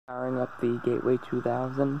Powering up the Gateway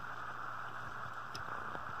 2000.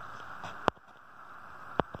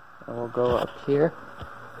 And we'll go up here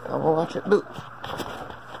and we'll watch it boot.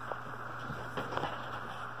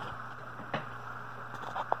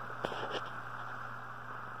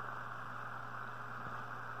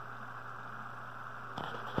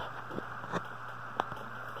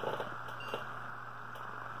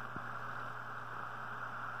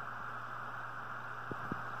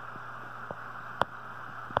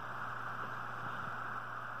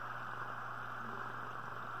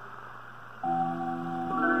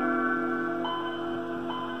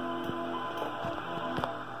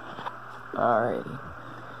 Alrighty,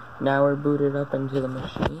 now we're booted up into the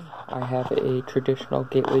machine. I have a traditional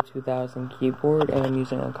Gateway 2000 keyboard and I'm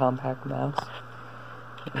using a compact mouse.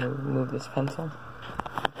 I'm going to remove this pencil.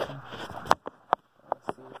 Okay. Let's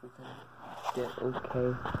see if we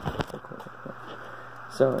can get okay.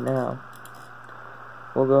 So now,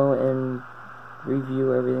 we'll go and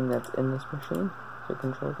review everything that's in this machine. So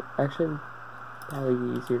control, actually,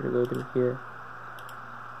 probably easier to go through here.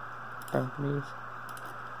 These.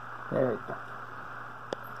 There we go.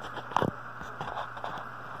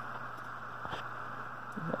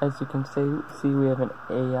 As you can see we have an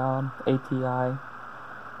ATI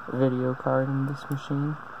video card in this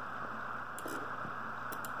machine.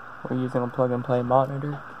 We're using a plug-and-play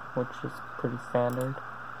monitor, which is pretty standard.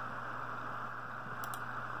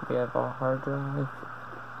 We have a hard drive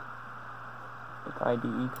with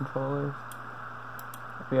IDE controllers.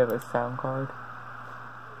 We have a sound card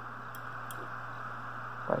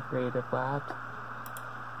by Creative Labs.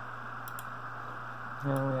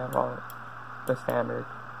 And we have all the standard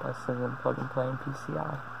buses and plug and play and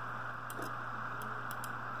PCI.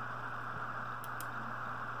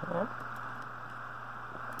 Yep.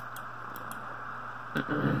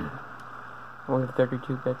 We have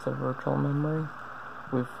 32 bits of virtual memory.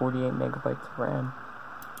 We have 48 megabytes of RAM.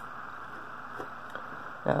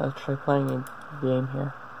 Now let's try playing a game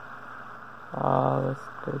here. Let's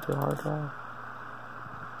go to the hard drive.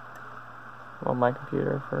 Well, my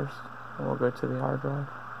computer first, and we'll go to the hard drive.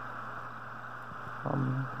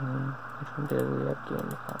 Which one did we have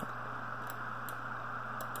games on?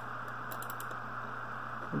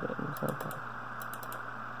 Games, okay.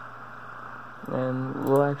 And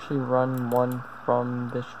we'll actually run one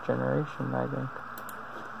from this generation, I think.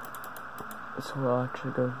 So we'll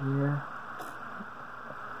actually go here.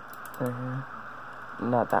 Here.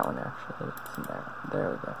 Not that one, actually. It's there. There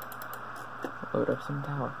we go. Load up some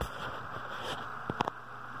tower.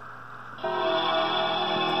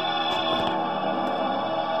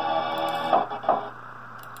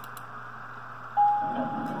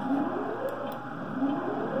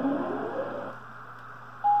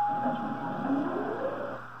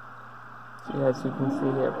 As you can see,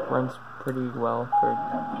 it runs pretty well for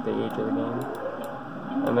the age of the game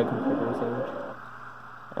and the computer's age.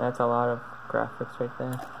 And that's a lot of graphics right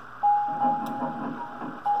there.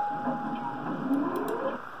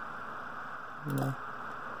 Yeah.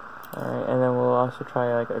 Alright, and then we'll also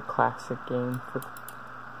try like a classic game for.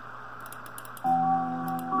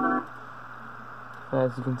 And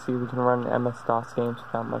as you can see, we can run MS-DOS games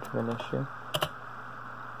without much of an issue.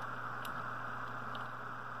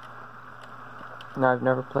 Now, I've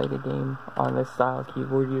never played a game on this style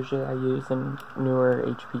keyboard. Usually I use a newer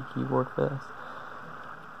HP keyboard for this.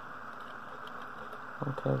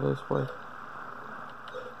 Okay, those work.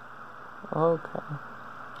 Okay.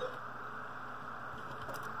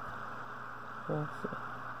 Let's see.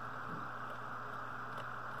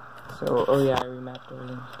 So, oh yeah, I remapped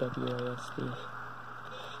everything to WASD.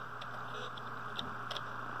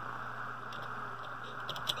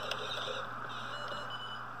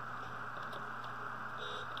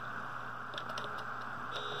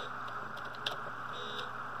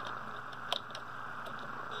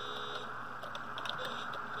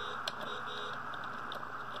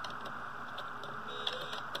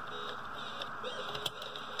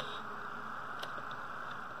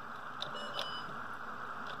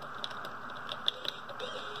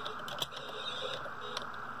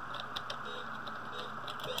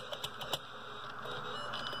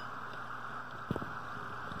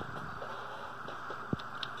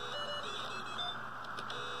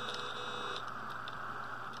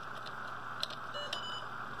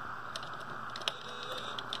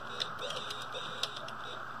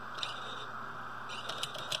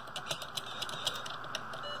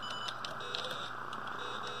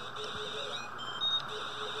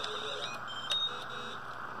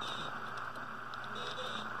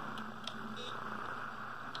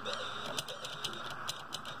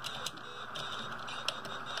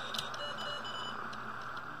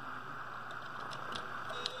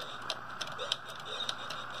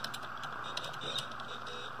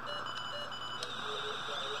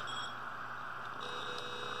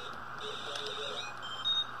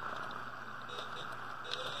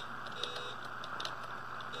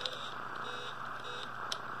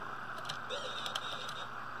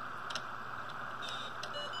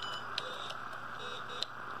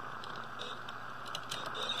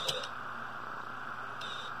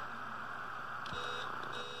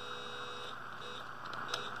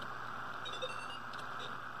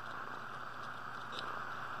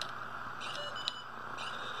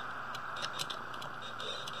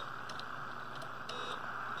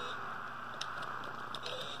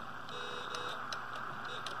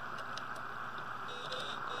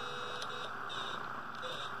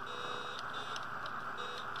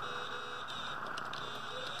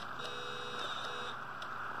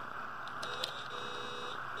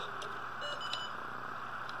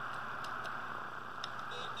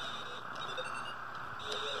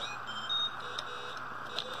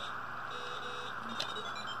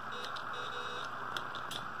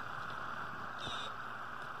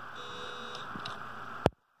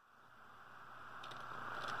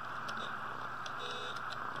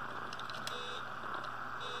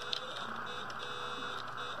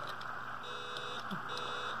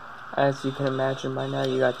 As you can imagine by now,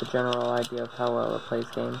 you got the general idea of how well it plays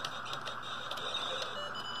games.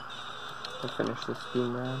 We'll finish this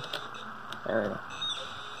Steam round. There we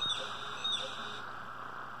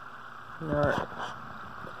go. Alright.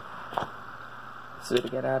 So to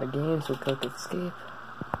get out of games, we'll click escape.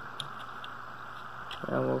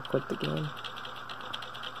 And we'll quit the game.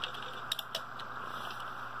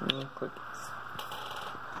 And we'll click escape.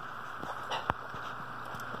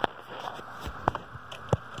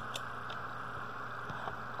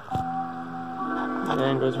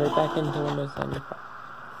 And goes right back into Windows 95.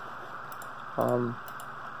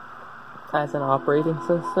 As an operating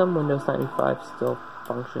system, Windows 95 still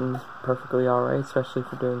functions perfectly alright, especially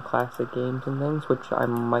for doing classic games and things, which I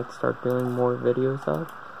might start doing more videos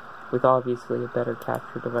of, with obviously a better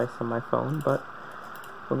capture device on my phone, but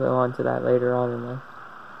we'll go on to that later on in life.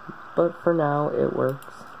 But for now, it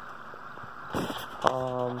works.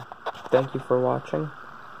 Thank you for watching,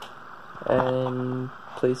 and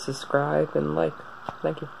please subscribe and like.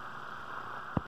 Thank you.